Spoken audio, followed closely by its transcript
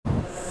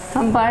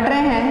हम पढ़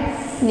रहे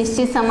हैं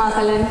निश्चित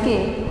समाकलन के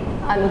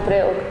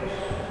अनुप्रयोग,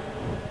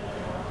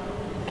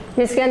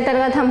 जिसके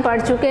अंतर्गत हम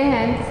पढ़ चुके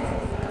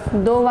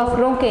हैं दो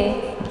वक्रों के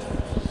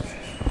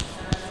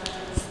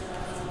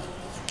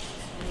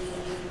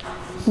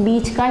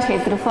बीच का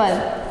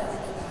क्षेत्रफल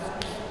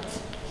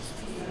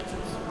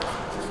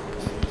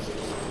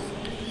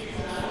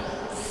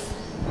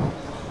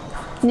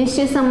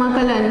निश्चित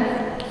समाकलन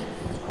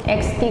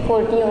x की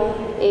कोटियों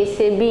a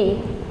से b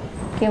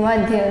के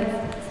मध्य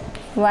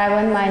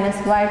y1 माइनस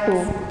y2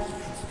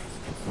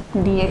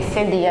 dx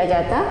से दिया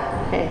जाता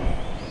है।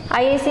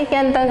 आइए इसी के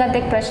अंतर्गत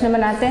एक प्रश्न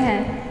बनाते हैं।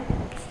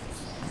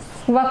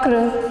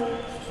 वक्र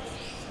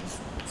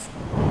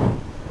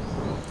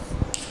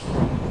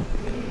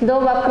दो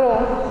वक्रों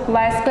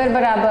y²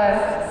 बराबर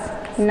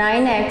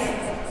 9x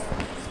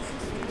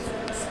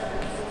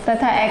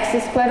तथा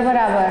x²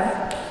 बराबर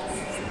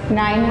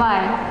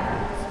 9y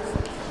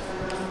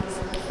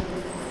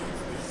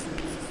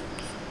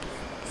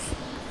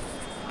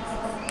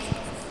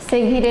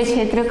से घिरे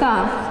क्षेत्र का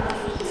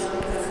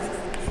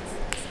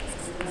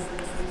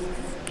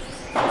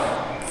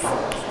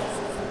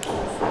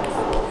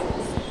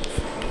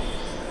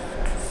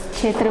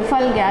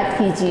क्षेत्रफल ज्ञात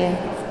कीजिए।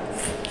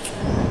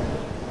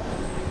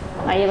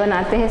 आइए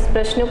बनाते हैं इस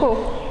प्रश्न को।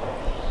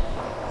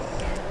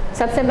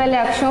 सबसे पहले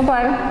अक्षों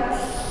पर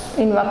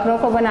इन वक्रों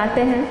को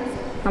बनाते हैं।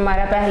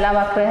 हमारा पहला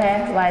वक्र है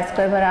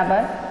y²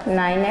 बराबर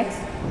 9x,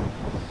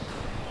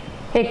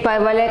 एक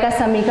परवलय का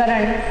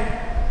समीकरण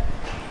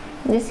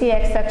जिसकी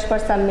x अक्ष पर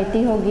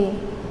सममिति होगी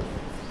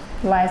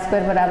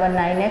y² बराबर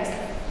 9x।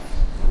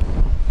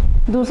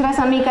 दूसरा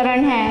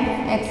समीकरण है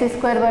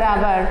x²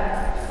 बराबर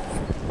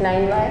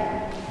 9y,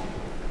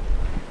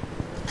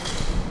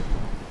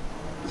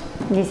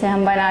 जिसे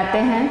हम बनाते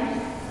हैं।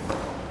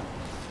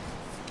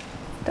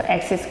 तो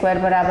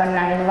x² बराबर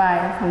 9y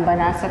हम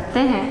बना सकते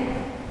हैं।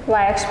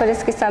 y अक्ष पर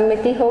इसकी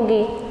सममिति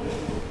होगी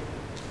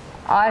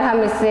और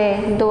हम इसे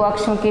दो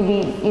अक्षों के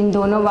बीच, इन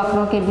दोनों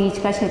वक्रों के बीच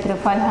का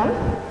क्षेत्रफल हम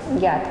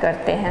ज्ञात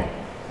करते हैं।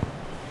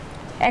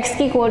 x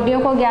की कोटियों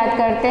को ज्ञात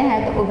करते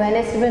हैं तो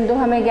उभयनिष्ठ बिंदु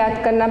हमें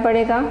ज्ञात करना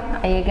पड़ेगा।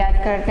 आइए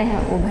ज्ञात करते हैं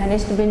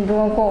उभयनिष्ठ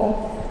बिंदुओं को।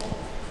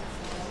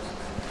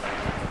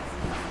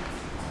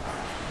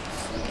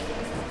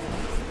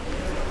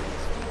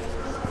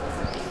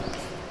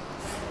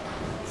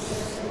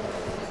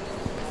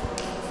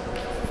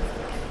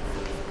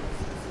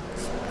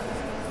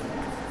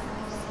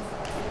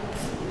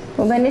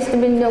 उभयनिष्ठ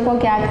बिंदुओं को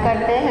ज्ञात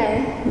करते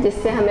हैं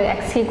जिससे हमें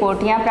x की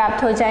कोटियाँ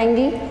प्राप्त हो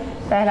जाएंगी।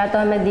 पहला तो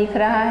हमें दिख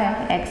रहा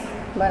है x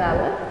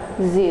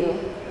बराबर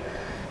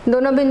 0।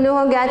 दोनों बिंदुओं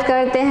को ज्ञात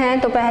करते हैं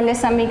तो पहले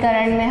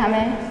समीकरण में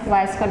हमें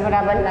y²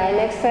 बराबर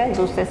 9x है,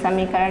 दूसरे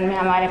समीकरण में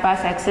हमारे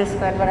पास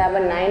x²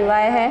 बराबर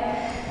 9y है।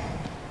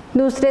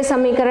 दूसरे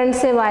समीकरण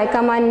से y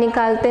का मान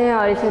निकालते हैं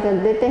और इसे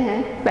रख देते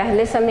हैं।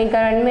 पहले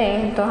समीकरण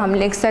में तो हम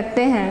लिख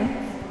सकते हैं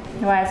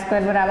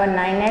y² बराबर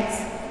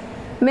 9x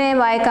में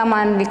y का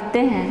मान लिखते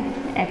हैं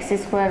x²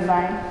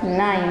 बाय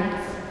 9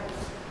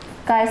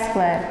 का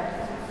स्क्वायर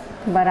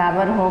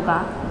बराबर होगा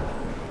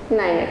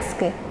 9x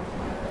के।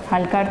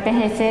 हल करते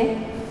हैं इसे।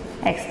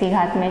 x की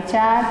घात में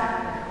 4,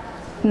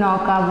 9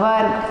 का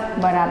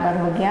वर्ग बराबर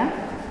हो गया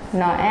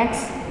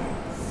 9x,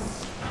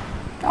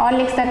 और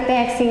लिख सकते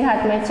हैं x की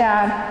घात में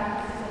 4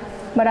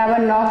 बराबर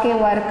 9 के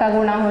वर्ग का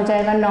गुणा हो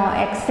जाएगा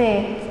 9x से।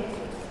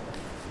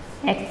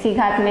 x की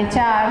घात में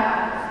 4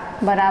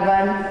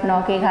 बराबर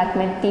 9 की घात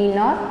में 3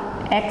 और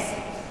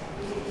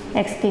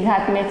x की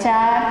घात में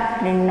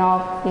 4 ऋण 9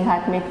 की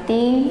घात में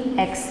 3,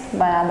 x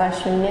बराबर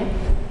 0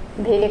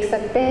 भी लिख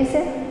सकते हैं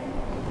इसे।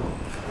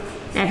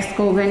 x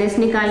को उभयनिष्ठ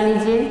निकाल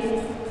लीजिए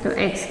तो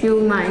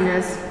x³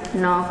 माइनस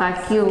 9 का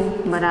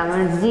क्यूब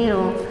बराबर 0,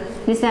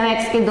 जिससे हमें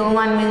x के दो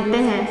मान मिलते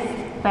हैं।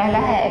 पहला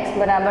है x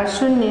बराबर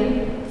 0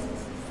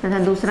 तथा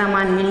दूसरा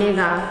मान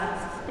मिलेगा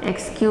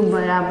x³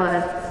 बराबर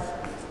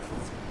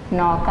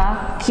 9 का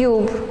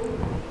क्यूब।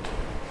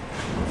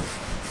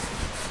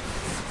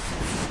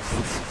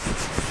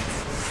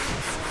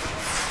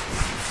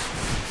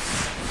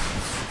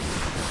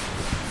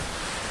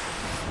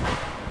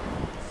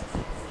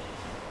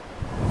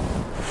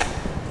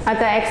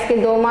 अतः x के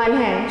दो मान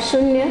हैं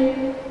 0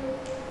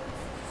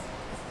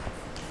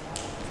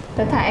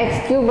 तथा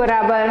x³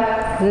 बराबर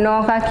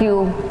 9 का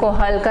क्यूब को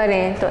हल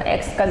करें तो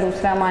x का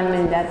दूसरा मान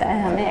मिल जाता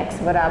है हमें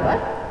x बराबर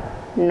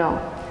 9।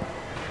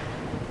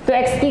 तो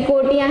x की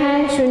कोटियां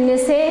हैं 0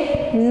 से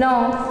 9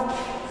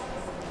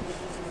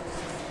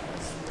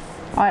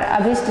 और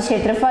अभिष्ट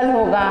क्षेत्रफल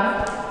होगा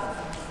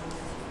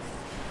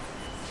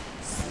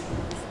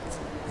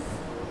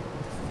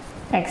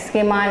x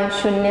के मान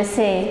 0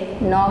 से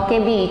 9 के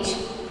बीच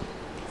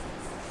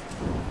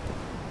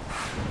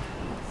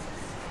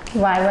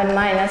y1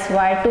 माइनस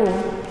y2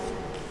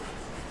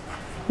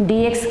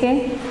 dx के,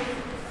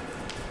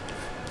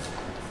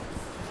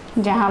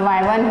 जहाँ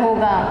y1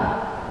 होगा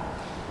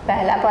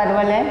पहला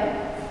परवलय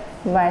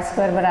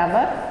y²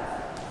 बराबर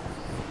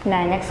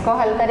 9x को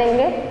हल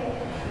करेंगे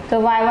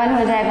तो y1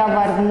 हो जाएगा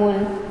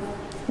वर्गमूल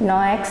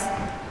 9x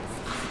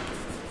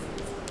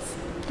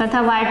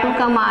तथा y2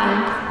 का मान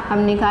हम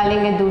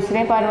निकालेंगे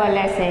दूसरे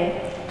परवलय से,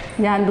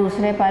 जहाँ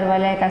दूसरे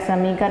परवलय का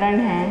समीकरण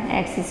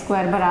है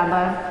x²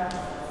 बराबर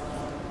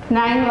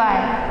 9y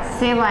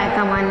से y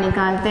का मान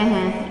निकालते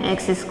हैं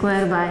x²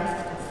 बाय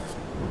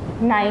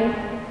 9।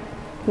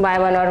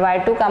 y1 और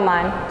y2 का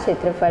मान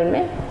क्षेत्रफल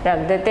में रख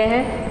देते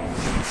हैं।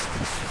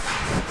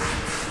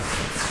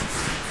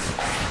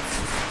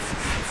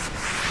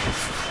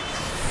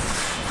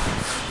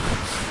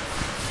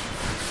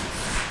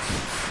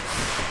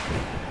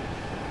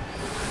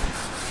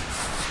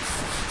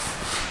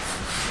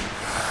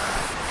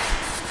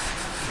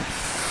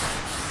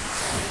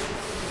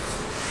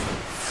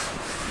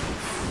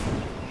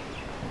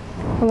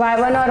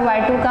 y1 और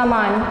y2 का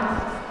मान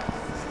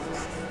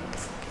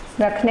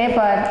रखने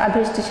पर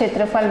अभिष्ट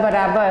क्षेत्रफल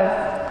बराबर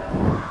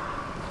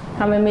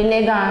हमें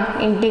मिलेगा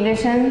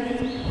इंटीग्रेशन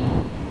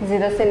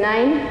 0 से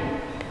 9।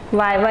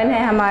 y1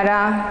 है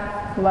हमारा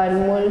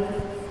वर्गमूल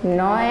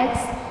 9x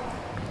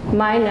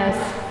माइनस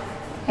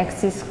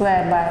x²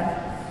 बाय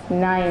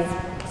 9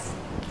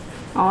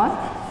 और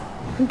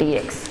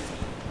dx।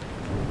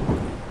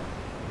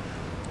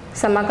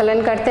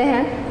 समाकलन करते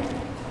हैं।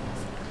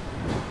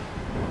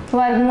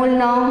 वर्गमूल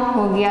 9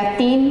 हो गया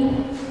 3,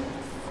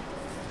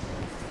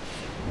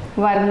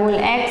 वर्गमूल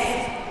x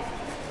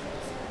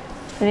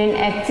ऋण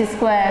x²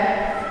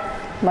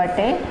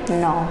 बटे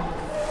 9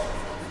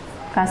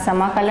 का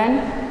समाकलन।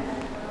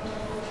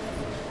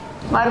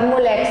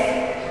 वर्गमूल x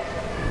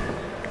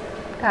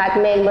घात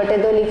में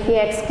 1/2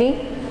 लिखिए x की,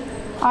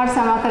 और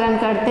समाकलन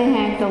करते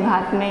हैं तो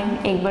घात में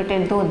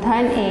 1/2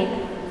 धन 1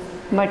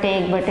 बटे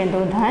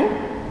 1/2 धन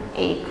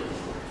 1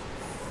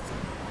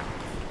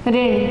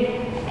 ऋण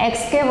x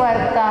के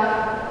वर्ग का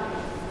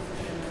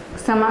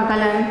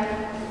समाकलन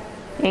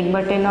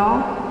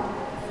 1/9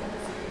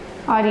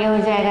 और यह हो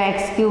जाएगा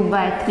x³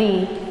 बाय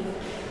 3,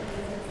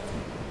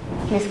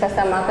 जिसका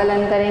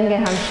समाकलन करेंगे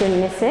हम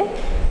 0 से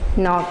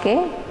 9 के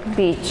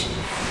बीच।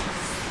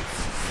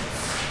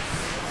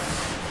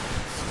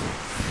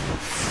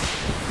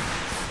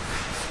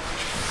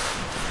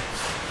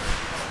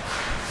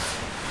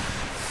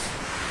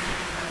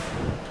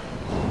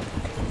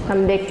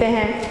 हम देखते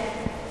हैं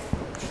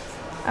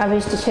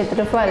अभिष्ट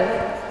क्षेत्रफल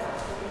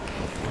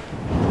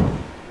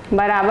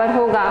बराबर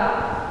होगा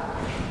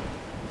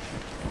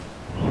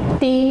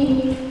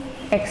 3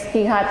 x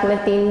की घात में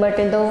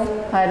 3/2,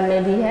 हर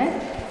में भी है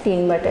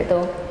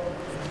 3/2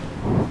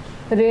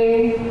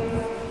 ऋण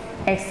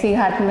x की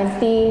घात में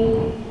 3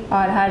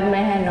 और हर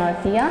में है 9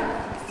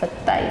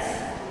 27,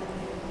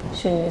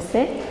 0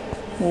 से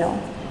 9।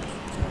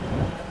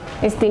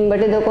 इस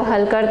 3/2 को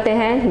हल करते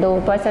हैं, 2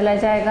 ऊपर चला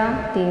जाएगा,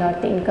 3 और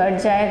 3 कट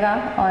जाएगा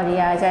और ये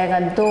आ जाएगा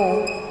 2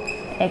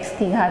 x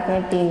की घात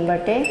में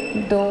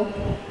 3/2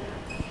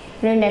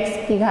 ऋण x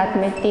की घात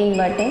में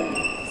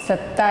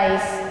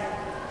 3/27,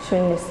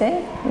 0 से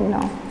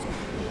 9।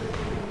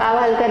 अब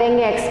हल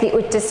करेंगे x की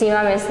उच्च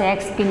सीमा में से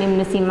x की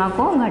निम्न सीमा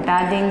को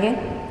घटा देंगे।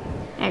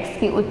 x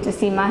की उच्च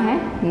सीमा है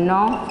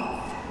 9,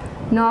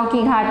 9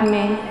 की घात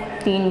में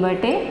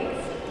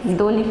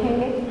 3/2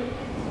 लिखेंगे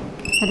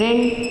ऋण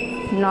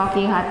 9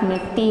 की घात में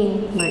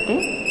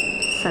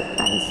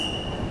 3/27।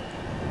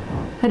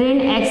 ऋण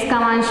x का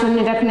मान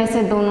 0 रखने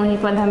से दोनों ही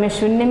पद हमें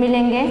 0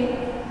 मिलेंगे।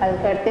 हल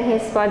करते हैं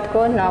इस पद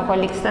को। 9 को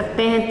लिख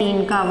सकते हैं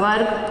 3 का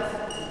वर्ग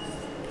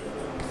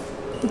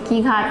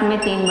की घात में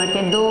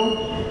 3/2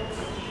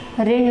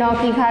 ऋण 9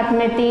 की घात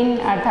में 3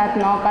 अर्थात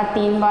 9 का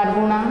 3 बार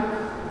गुणा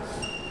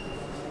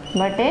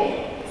बटे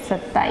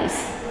 27।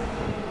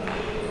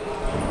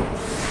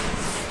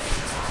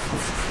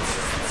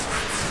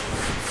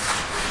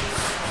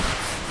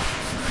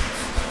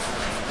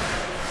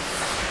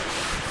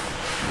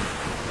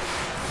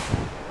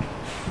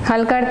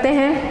 हल करते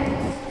हैं,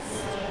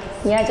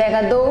 यह आ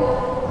जाएगा 2,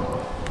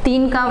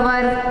 3 का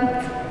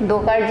वर्ग 2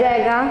 कट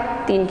जाएगा,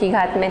 3 की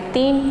घात में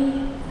 3,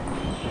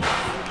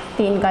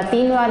 3 का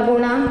 3 बार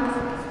गुणा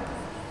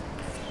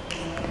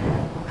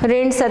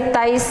ऋण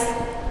 27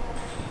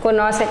 को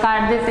 9 से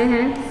काट देते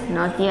हैं,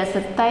 9 तिया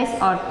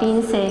 27 और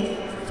 3 से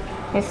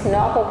इस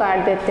 9 को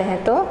काट देते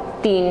हैं तो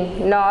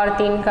 3, 9 और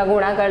 3 का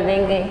गुणा कर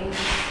देंगे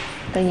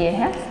तो ये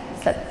है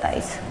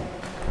 27।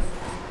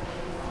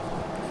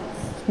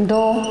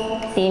 2,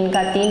 3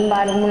 का 3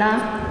 बार गुणा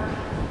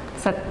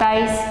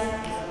 27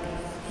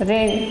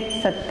 ऋण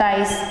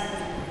 27,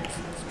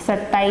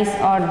 27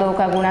 और 2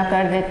 का गुणा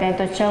कर देते हैं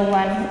तो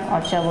 54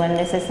 और 54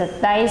 में से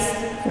 27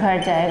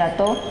 घट जाएगा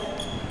तो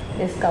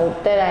इसका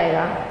उत्तर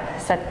आएगा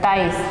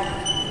 27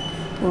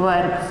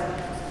 वर्ग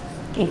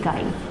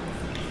इकाई।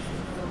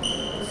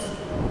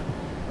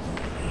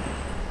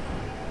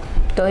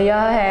 तो यह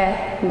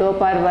है दो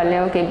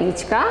परवलयों के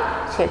बीच का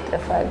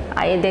क्षेत्रफल।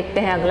 आइए देखते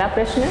हैं अगला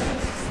प्रश्न।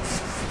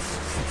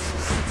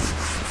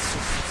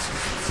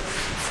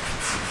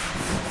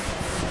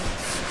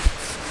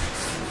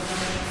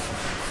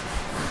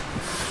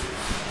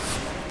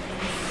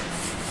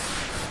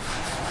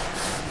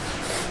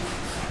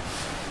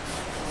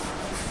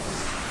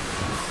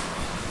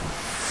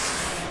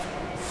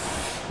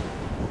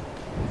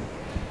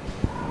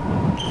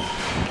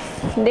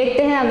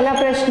 देखते हैं अगला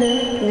प्रश्न,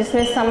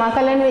 जिसमें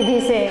समाकलन विधि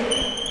से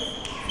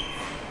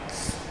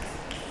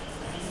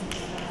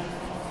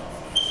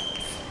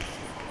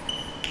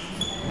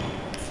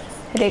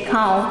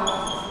रेखाओं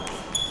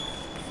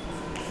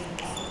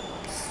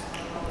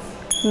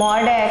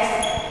mod x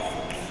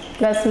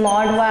plus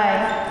mod y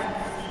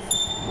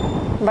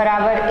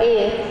बराबर a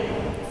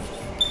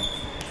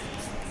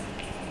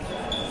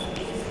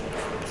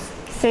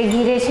से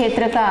घिरे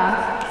क्षेत्र का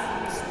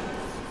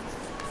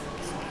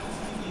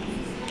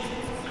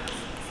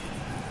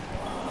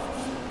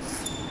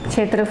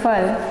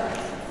क्षेत्रफल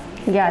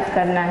ज्ञात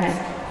करना है।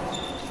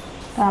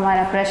 तो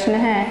हमारा प्रश्न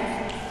है,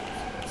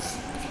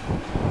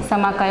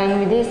 समाकलन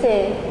विधि से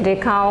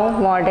रेखाओं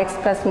mod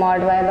x plus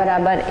mod y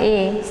बराबर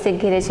a से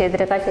घिरे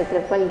क्षेत्र का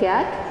क्षेत्रफल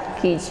ज्ञात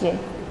कीजिए।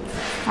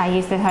 आइए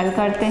इसे हल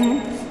करते हैं।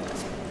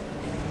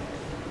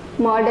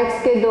 मॉड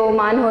x के दो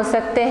मान हो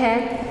सकते हैं,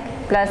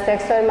 प्लस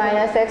x और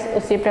माइनस x।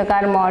 उसी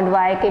प्रकार मॉड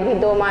y के भी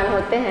दो मान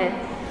होते हैं,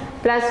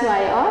 प्लस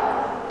y और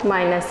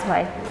माइनस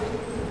y।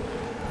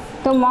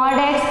 तो mod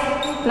x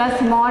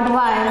plus mod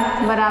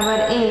y बराबर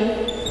a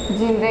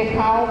जिन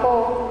रेखाओं को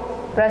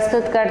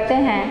प्रस्तुत करते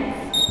हैं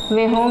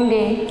वे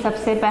होंगे,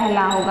 सबसे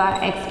पहला होगा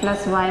x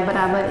प्लस y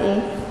बराबर a,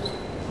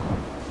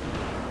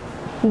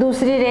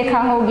 दूसरी रेखा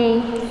होगी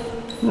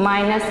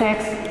माइनस x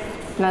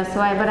प्लस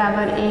y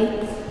बराबर a,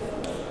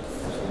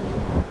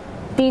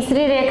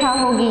 तीसरी रेखा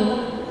होगी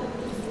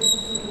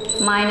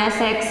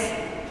माइनस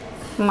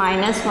x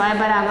माइनस y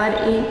बराबर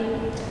a,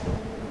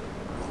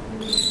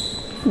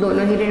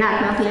 दोनों ही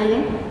ऋणात्मक ले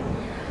लें,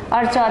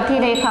 और चौथी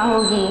रेखा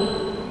होगी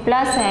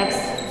प्लस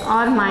x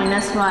और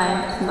माइनस y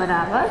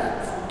बराबर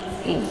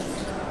a।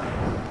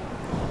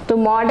 तो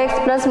mod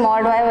x plus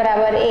mod y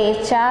बराबर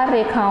a चार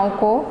रेखाओं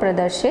को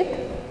प्रदर्शित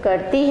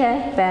करती है।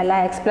 पहला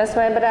x प्लस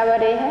y बराबर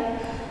a है,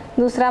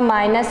 दूसरा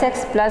माइनस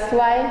x प्लस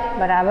y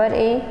बराबर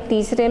a,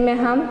 तीसरे में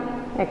हम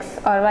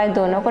x और y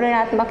दोनों को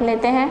ऋणात्मक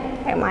लेते हैं,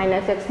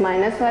 माइनस x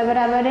माइनस y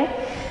बराबर a,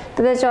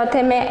 तो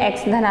चौथे में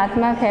x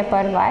धनात्मक है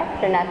पर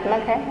y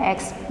ऋणात्मक है,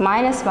 x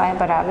माइनस y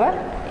बराबर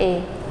a।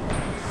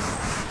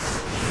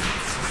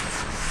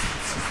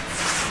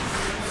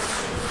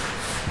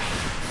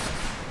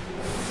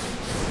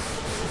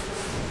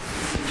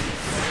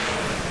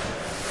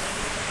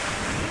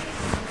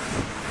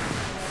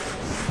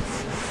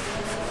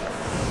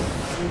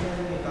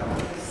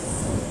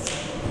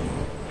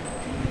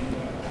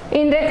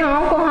 इन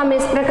रेखाओं को हम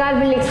इस प्रकार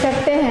भी लिख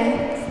सकते हैं,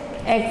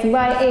 x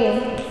bye a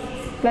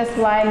plus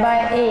y bye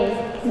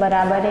a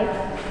बराबर a।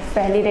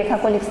 पहली रेखा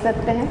को लिख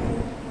सकते हैं,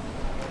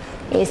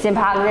 a से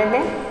भाग दे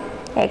दें,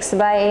 x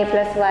bye a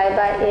plus y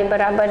bye a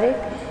बराबर a।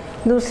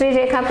 दूसरी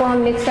रेखा को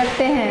हम लिख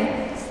सकते हैं,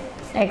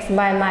 x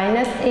bye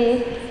minus a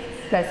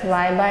plus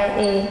y bye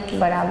a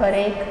बराबर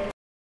 1।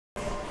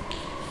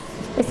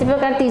 इसी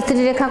प्रकार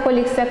तीसरी रेखा को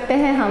लिख सकते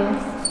हैं हम,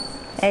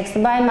 x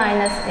bye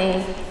minus a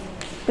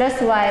plus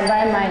y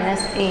bye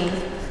minus a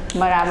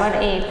बराबर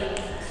 1,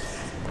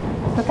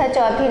 तथा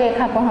चौथी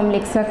रेखा को हम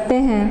लिख सकते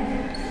हैं,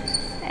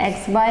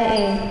 x bye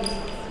a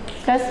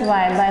plus y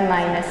bye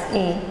minus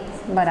a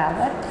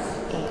बराबर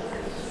 1,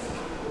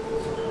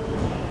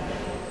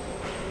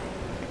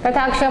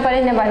 तथा अक्षों पर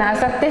इन्हें बना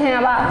सकते हैं।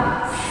 अब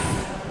आप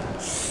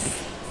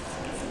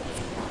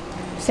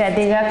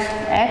क्षैतिज अक्ष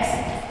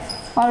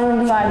x और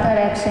ऊर्ध्वाधर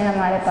अक्ष है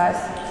हमारे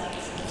पास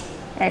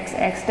x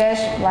x dash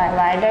y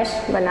y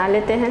dash बना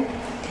लेते हैं।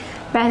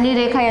 पहली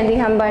रेखा यदि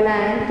हम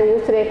बनाएं तो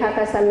उस रेखा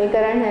का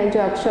समीकरण है जो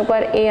अक्षों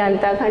पर a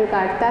अंतःखंड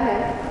काटता है।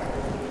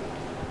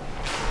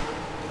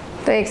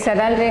 तो एक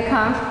सरल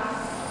रेखा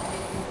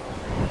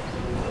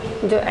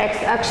जो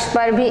x अक्ष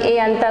पर भी a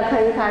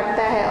अंतःखंड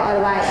काटता है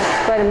और y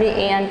अक्ष पर भी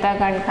a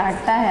अंतःखंड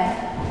काटता है,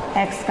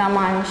 x का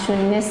मान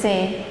 0 से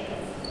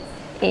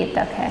a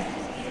तक है।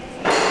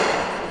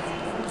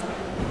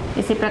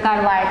 इसी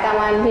प्रकार y का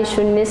मान भी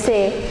 0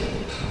 से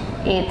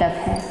a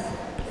तक है।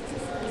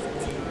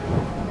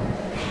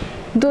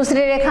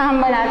 दूसरी रेखा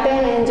हम बनाते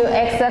हैं जो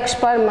x अक्ष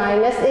पर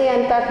माइनस a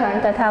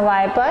अंतःखंड तथा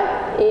y पर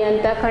a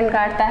अंतःखंड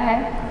काटता है,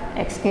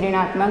 x की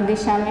ऋणात्मक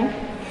दिशा में।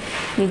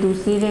 ये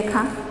दूसरी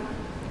रेखा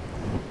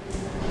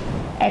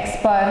x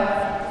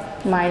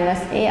पर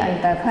माइनस a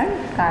अंतःखंड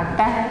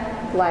काटता है,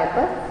 y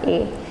पर a।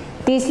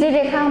 तीसरी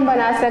रेखा हम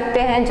बना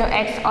सकते हैं जो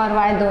x और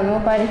y दोनों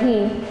पर ही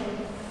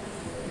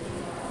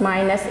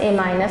माइनस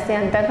a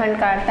अंतःखंड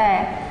काटता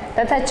है,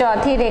 तथा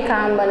चौथी रेखा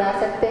हम बना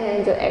सकते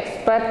हैं जो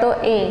x पर तो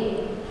a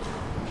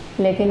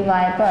लेकिन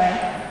y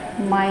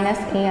पर माइनस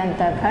a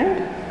अंतःखंड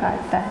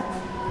काटता है।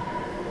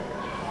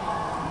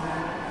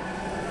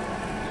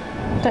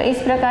 तो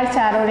इस प्रकार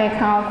चारों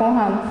रेखाओं को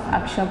हम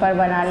अक्षों पर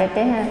बना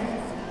लेते हैं।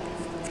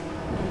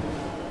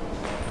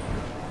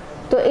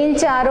 तो इन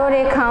चारों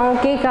रेखाओं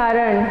के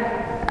कारण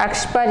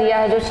अक्ष पर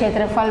यह जो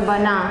क्षेत्रफल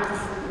बना,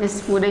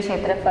 इस पूरे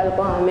क्षेत्रफल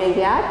को हमें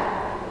ज्ञात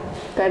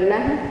करना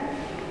है।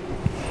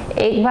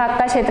 एक भाग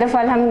का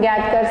क्षेत्रफल हम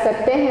ज्ञात कर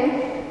सकते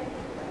हैं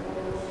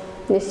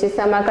निश्चित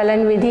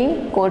समाकलन विधि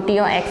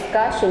कोटियों x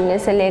का 0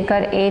 से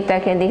लेकर a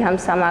तक यदि हम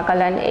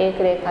समाकलन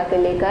एक रेखा के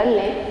लिए कर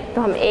लें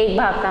तो हम एक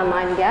भाग का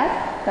मान ज्ञात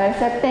कर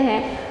सकते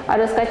हैं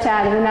और उसका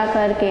 4 गुना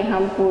करके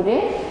हम पूरे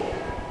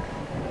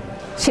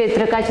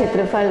क्षेत्र का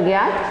क्षेत्रफल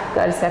ज्ञात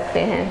कर सकते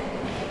हैं।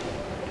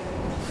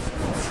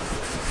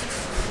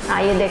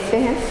 आइए देखते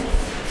हैं।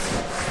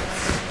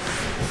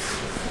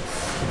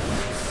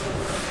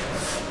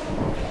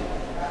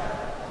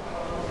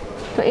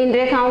 तो इन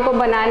रेखाओं को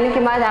बनाने के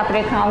बाद आप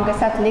रेखाओं के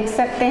साथ लिख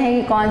सकते हैं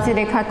कि कौन सी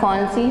रेखा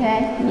कौन सी है।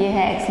 ये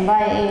है x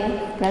बाय ए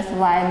प्लस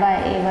वाई बाय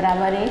ए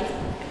बराबर ए।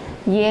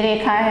 ये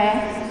रेखा है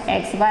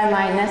x बाय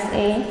माइनस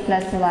ए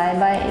प्लस वाई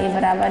बाय ए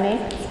बराबर ए।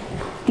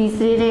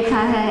 तीसरी रेखा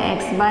है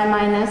x बाय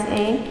माइनस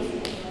ए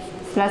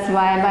प्लस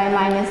वाई बाय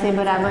माइनस ए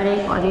बराबर ए।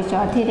 और ये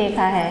चौथी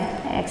रेखा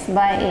है x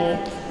बाय ए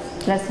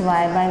प्लस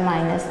वाई बाय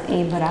माइनस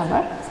ए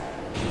बराबर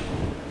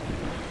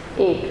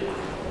 1।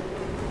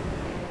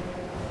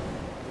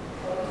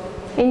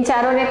 इन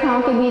चारों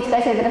रेखाओं के बीच का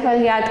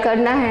क्षेत्रफल ज्ञात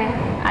करना है।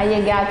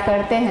 आइए ज्ञात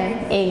करते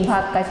हैं एक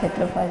भाग का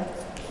क्षेत्रफल।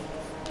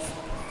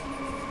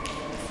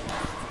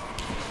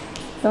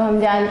 तो हम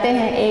जानते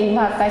हैं एक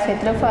भाग का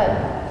क्षेत्रफल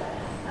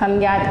हम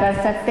ज्ञात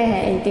कर सकते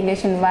हैं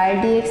इंटीग्रेशन y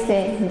dx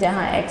से,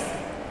 जहाँ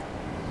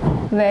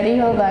x वेरी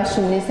होगा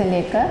 0 से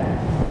लेकर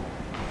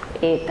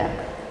a तक।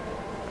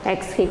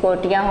 x की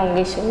कोटियाँ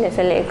होंगी 0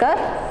 से लेकर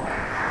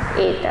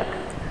a तक।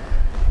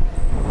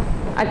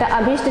 अतः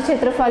अभिष्ट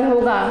क्षेत्रफल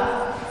होगा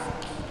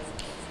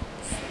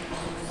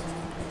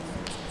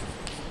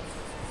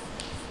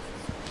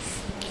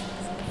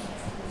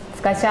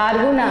इसका 4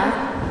 गुना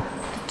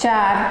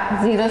 4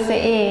 0 से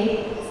a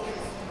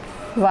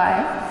y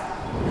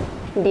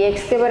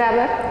dx के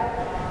बराबर।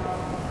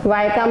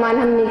 y का मान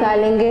हम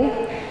निकालेंगे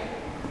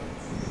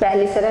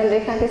पहली सरल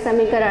रेखा के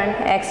समीकरण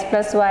x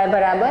प्लस वाई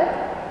बराबर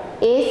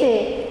a से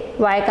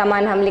y का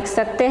मान हम लिख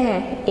सकते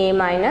हैं a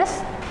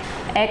माइनस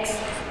x।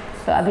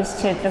 तो अब इस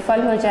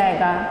क्षेत्रफल हो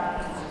जाएगा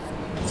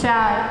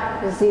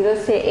 4 0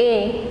 से a,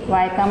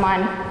 y का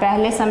मान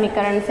पहले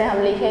समीकरण से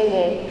हम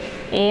लिखेंगे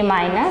a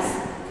माइनस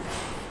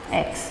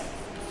x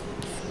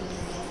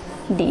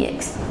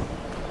dx।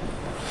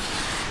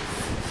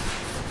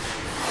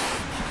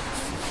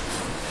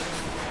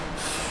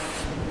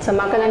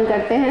 समाकलन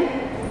करते हैं।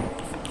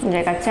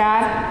 जाएगा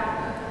 4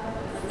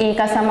 a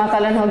का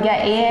समाकलन हो गया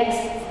ax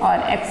और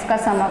x का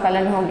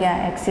समाकलन हो गया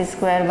x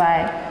स्क्वायर बाय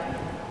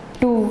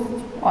 2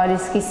 और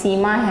इसकी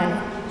सीमा है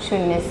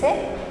 0 से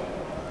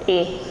a।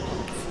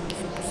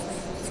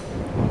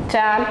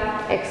 4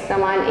 x का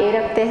मान a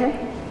रखते हैं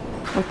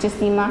उच्च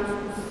सीमा,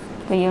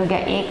 तो ये हो गया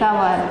a का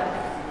वर्ग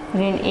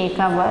ऋण a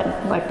का वर्ग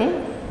बटे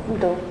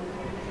 2।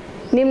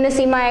 निम्न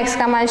सीमा x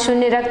का मान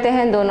 0 रखते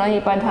हैं, दोनों ही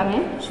पद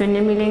हमें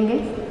 0 मिलेंगे।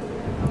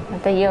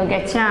 तो ये हो गया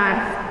 4,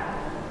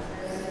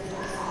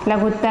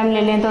 लघुत्तम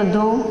ले लें तो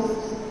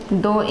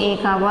 2 a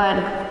का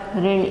वर्ग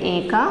ऋण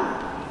a का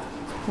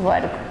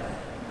वर्ग।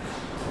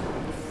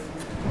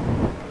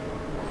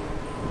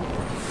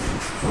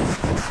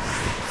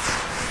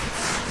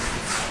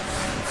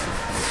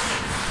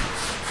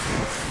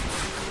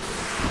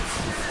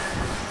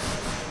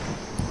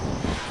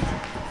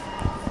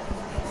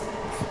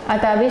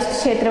 अतः अभिष्ट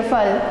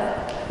क्षेत्रफल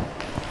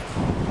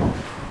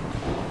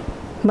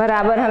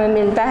बराबर हमें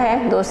मिलता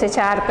है 2 से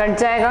 4 कट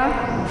जाएगा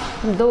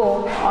 2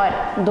 और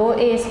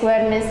 2a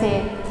स्क्वायर में से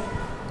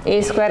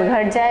a स्क्वायर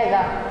घट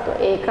जाएगा तो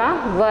a का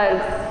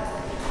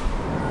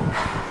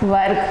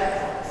वर्ग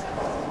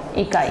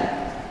इकाई।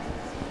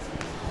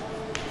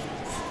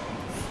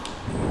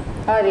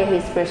 और यही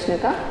इस प्रश्न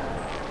का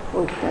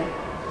उत्तर।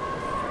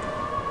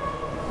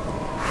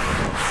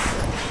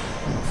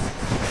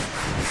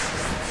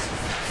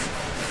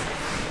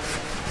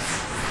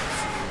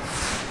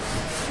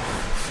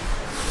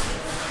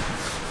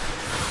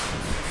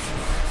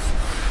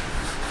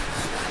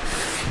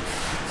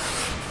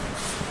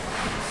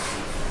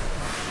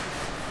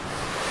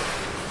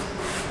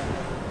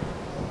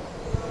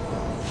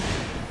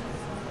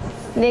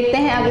 देखते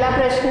हैं अगला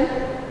प्रश्न।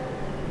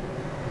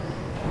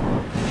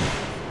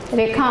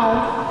 रेखाओं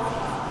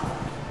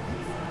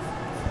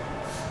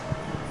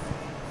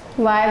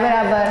y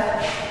बराबर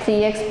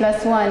 3x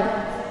प्लस 1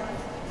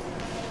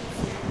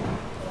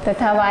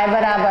 तथा y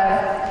बराबर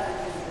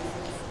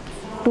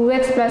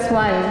 2x प्लस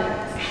 1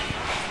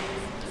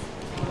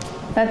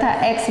 तथा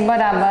x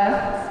बराबर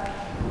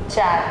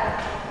 4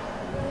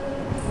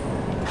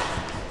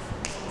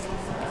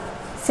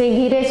 से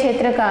घिरे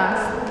क्षेत्र का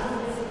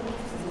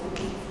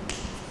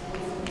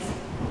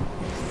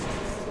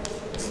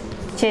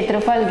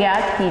क्षेत्रफल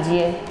ज्ञात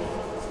कीजिए।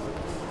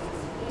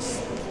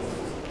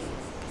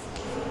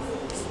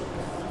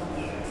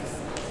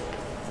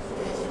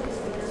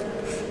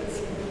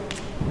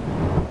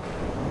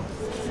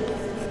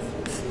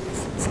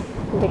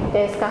 देखते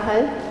हैं इसका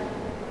हल।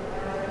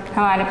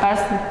 हमारे पास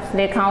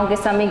रेखाओं के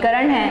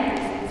समीकरण है।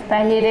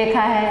 पहली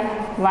रेखा है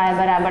y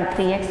बराबर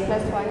 3x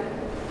प्लस 1,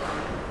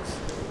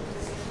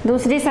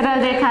 दूसरी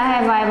सरल रेखा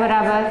है y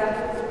बराबर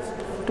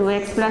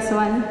 2x प्लस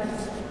 1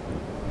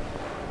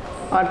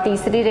 और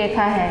तीसरी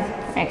रेखा है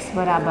x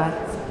बराबर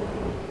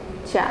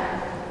 4।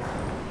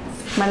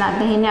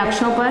 बनाते हैं इन्हें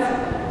अक्षों पर।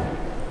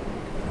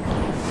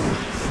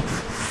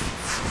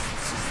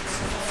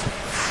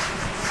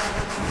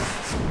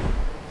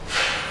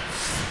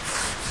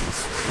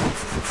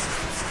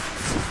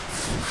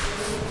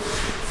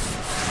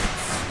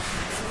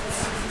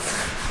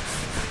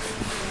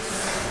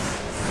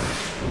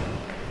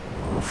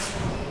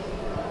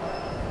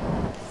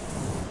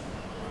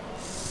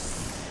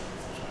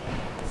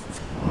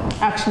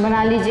 अक्ष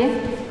बना लीजिए,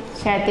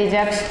 क्षैतिज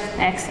अक्ष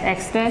एक्स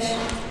एक्स डैश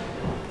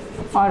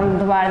और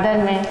ऊर्ध्वाधर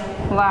में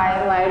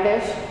वाई वाई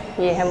डैश,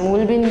 ये है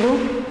मूल बिंदु।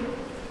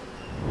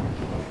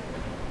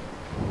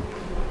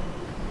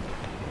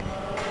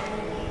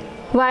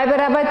 y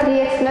बराबर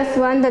 3x प्लस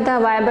 1 तथा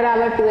y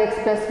बराबर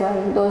 2x प्लस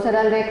 1, दो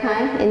सरल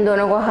रेखाएं, इन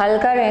दोनों को हल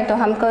करें तो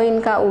हमको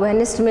इनका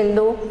उभयनिष्ठ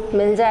बिंदु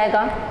मिल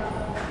जाएगा।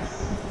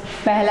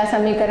 पहला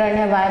समीकरण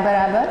है y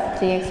बराबर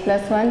 3x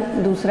प्लस 1,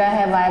 दूसरा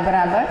है y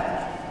बराबर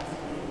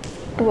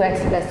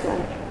 2x प्लस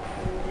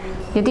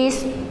 1। यदि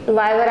इस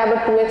y बराबर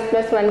 2x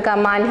प्लस 1 का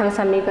मान हम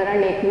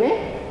समीकरण 1 में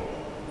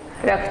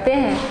रखते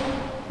हैं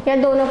या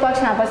दोनों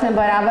पक्ष आपस में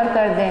बराबर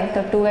कर दें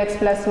तो 2x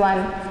प्लस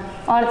 1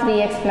 और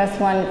 3x प्लस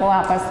 1 को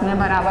आपस में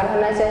बराबर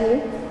होना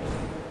चाहिए,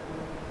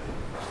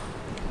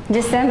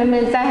 जिससे हमें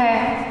मिलता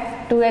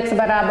है 2x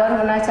बराबर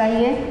होना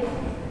चाहिए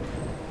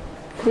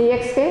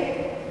 3x के,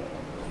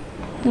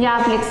 या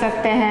आप लिख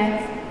सकते हैं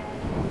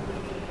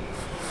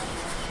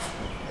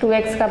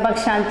 2x का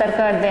पक्षांतर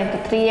कर दें तो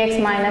 3x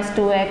माइनस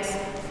 2x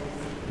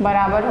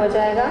बराबर हो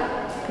जाएगा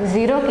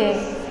 0 के,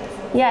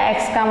 या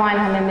x का मान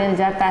हमें मिल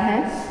जाता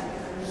है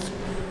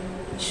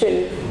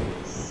 0।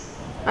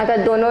 अतः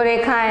दोनों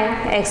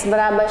रेखाएं x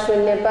बराबर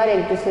 0 पर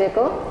एक दूसरे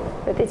को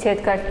प्रतिच्छेद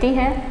करती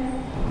हैं।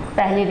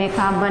 पहली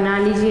रेखा आप बना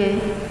लीजिए,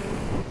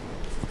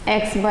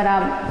 x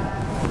बराबर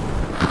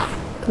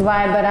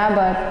y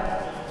बराबर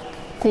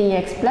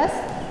 3x प्लस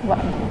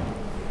 1।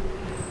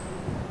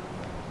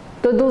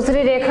 तो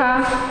दूसरी रेखा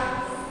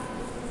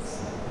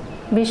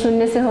भी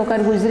 0 से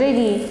होकर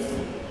गुजरेगी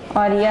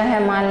और यह है,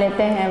 मान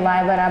लेते हैं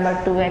y बराबर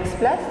 2x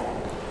प्लस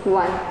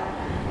 1।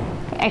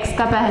 x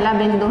का पहला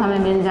बिंदु हमें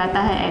मिल जाता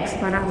है x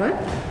बराबर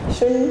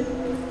 0।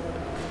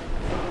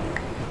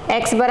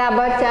 x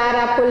बराबर 4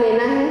 आपको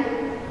लेना है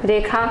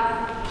रेखा,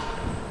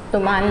 तो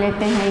मान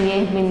लेते हैं ये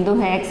बिंदु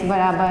है x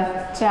बराबर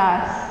 4,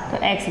 तो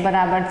x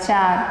बराबर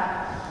 4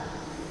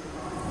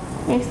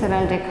 एक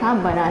सरल रेखा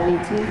बना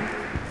लीजिए।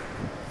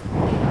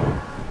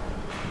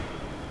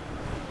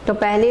 तो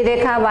पहली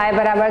रेखा y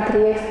बराबर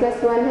 3x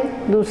प्लस 1 है,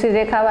 दूसरी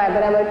रेखा y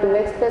बराबर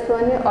 2x प्लस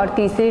 1 है और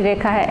तीसरी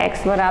रेखा है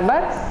x बराबर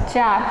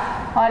 4।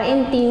 और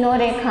इन तीनों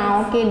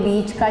रेखाओं के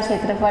बीच का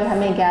क्षेत्रफल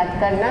हमें ज्ञात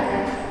करना है,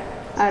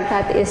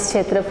 अर्थात इस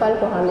क्षेत्रफल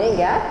को हमें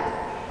ज्ञात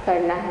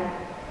करना है।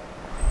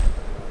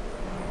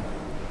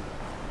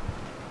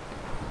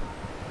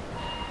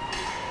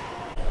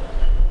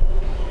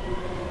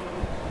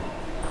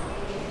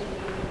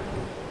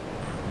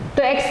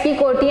 तो x की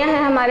कोटियां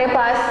हैं हमारे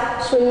पास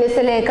 0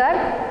 से लेकर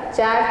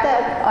 4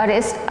 तक, और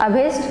इस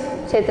अभिष्ट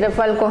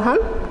क्षेत्रफल को हम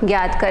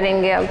ज्ञात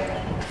करेंगे। अब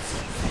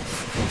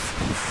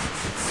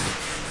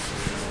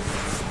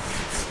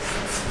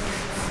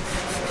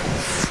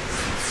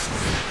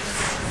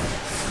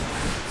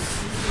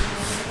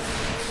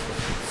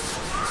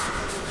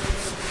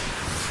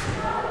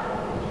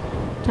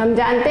हम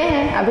जानते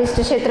हैं अभिष्ट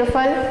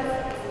क्षेत्रफल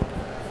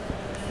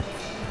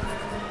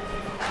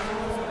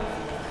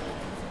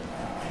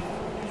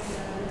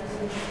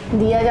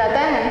दिया जाता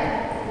है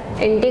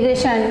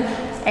इंटीग्रेशन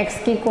x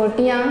की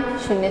कोटियाँ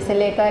 0 से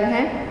लेकर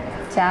हैं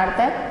 4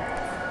 तक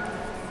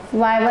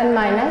y1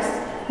 माइनस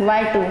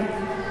y2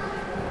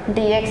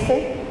 dx से,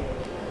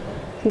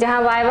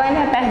 जहाँ y1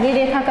 है पहली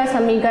रेखा का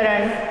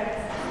समीकरण,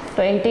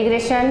 तो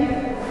इंटीग्रेशन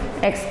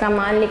x का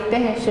मान लिखते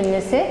हैं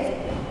 0 से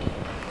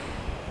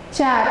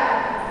 4।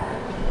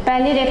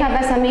 पहली रेखा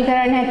का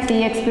समीकरण है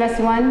 3x प्लस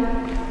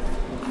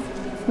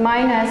 1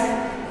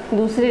 माइनस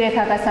दूसरी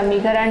रेखा का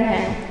समीकरण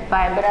है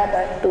y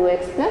बराबर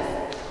 2x प्लस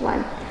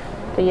 1,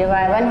 तो ये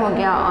y1 हो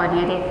गया और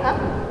ये रेखा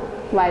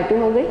y2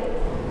 हो गई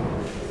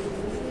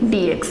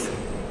dx।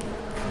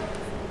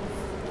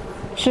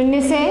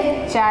 0 से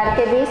 4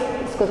 के बीच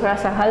इसको थोड़ा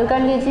सा हल कर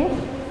लीजिए।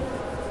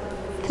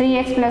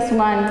 3x प्लस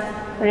 1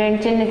 ऋण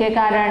चिन्ह के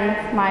कारण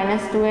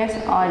माइनस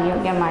 2x और ये हो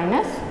गया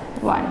माइनस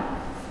 1।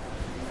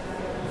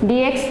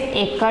 dx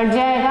एक कट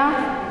जाएगा,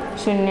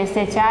 0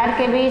 से 4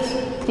 के बीच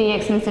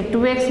 3x में से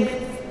 2x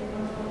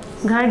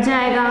घट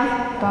जाएगा,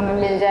 तो हमें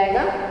मिल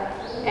जाएगा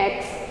x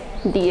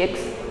dx।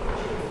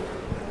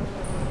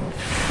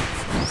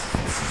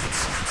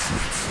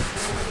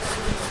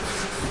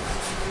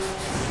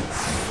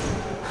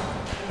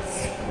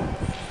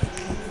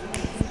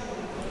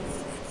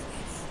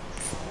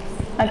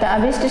 अतः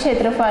अभिष्ट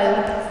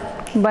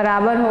क्षेत्रफल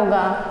बराबर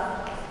होगा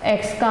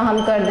x का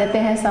हम कर देते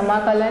हैं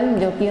समाकलन,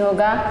 जो कि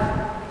होगा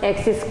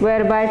x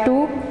स्क्वायर बाय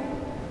 2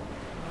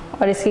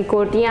 और इसकी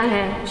कोटियां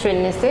हैं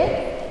 0 से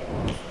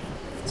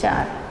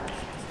 4,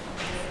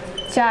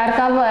 4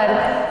 का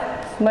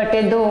वर्ग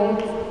बटे 2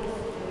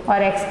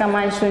 और x का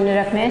मान 0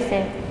 रखने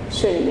से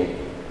 0,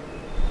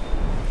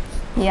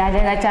 ये आ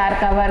जाएगा 4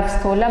 का वर्ग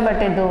 16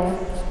 बटे 2,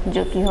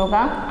 जो कि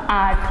होगा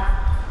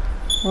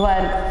 8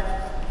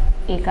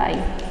 वर्ग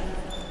इकाई।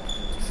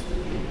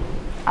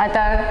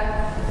 अतः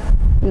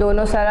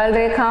दोनों सरल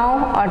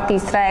रेखाओं और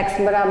तीसरा x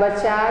बराबर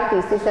 4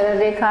 तीसरी सरल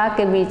रेखा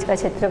के बीच का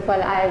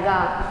क्षेत्रफल आएगा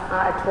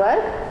 8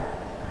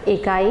 वर्ग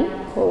इकाई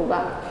होगा।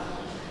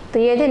 तो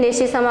ये थे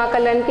निश्चित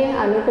समाकलन के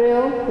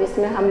अनुप्रयोग,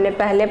 जिसमें हमने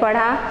पहले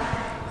पढ़ा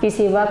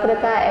किसी वक्र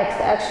का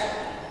x अक्ष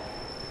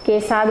के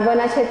साथ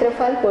बना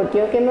क्षेत्रफल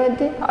कोटियों के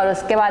मध्य, और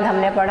उसके बाद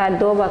हमने पढ़ा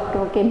दो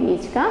वक्रों के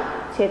बीच का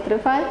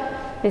क्षेत्रफल।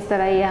 इस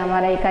तरह ये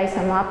हमारा इकाई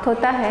समाप्त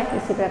होता है।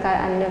 इसी प्रकार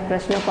अन्य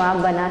प्रश्नों को आप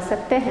बना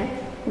सकते हैं।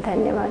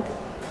 धन्यवाद।